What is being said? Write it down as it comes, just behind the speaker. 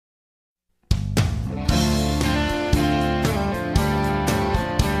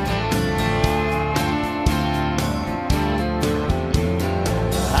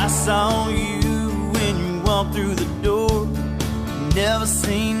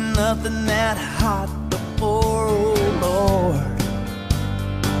seen nothing that hot before, oh Lord.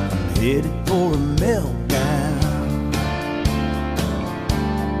 I'm headed for a meltdown.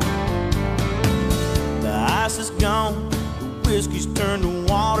 The ice is gone, the whiskey's turned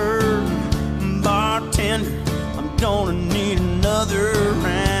to water. Bartender, I'm gonna need another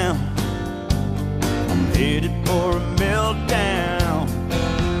round. I'm headed for a meltdown.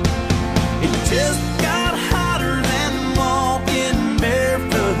 It just got hotter than walking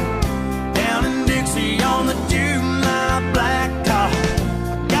barefoot down in Dixie on the July blacktop.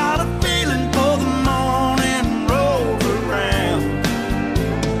 I got a feeling for the morning rolls around.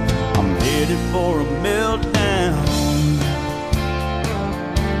 I'm headed for a meltdown.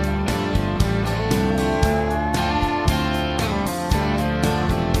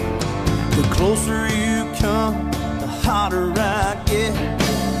 The closer you come, the hotter I get.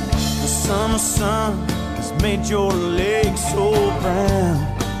 The summer sun has made your legs so brown.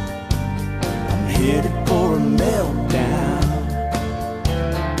 I'm headed for a meltdown.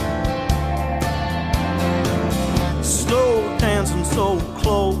 Slow dancing so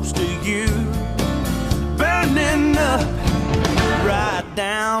close to you, burning up right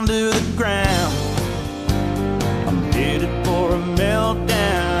down to the ground. I'm headed for a meltdown.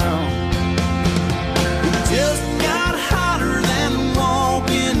 Just got hotter than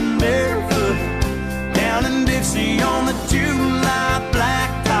walking barefoot down in Dixie on the July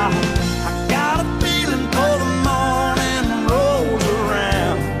blacktop. I got a feeling for the morning rolls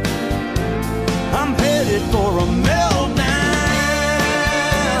around. I'm headed for a meltdown.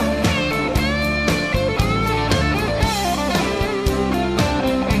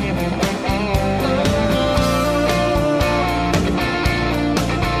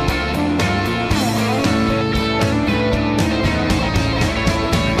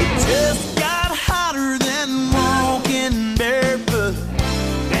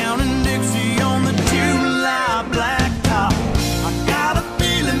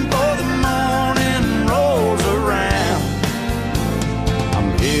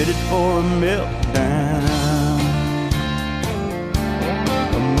 For a meltdown.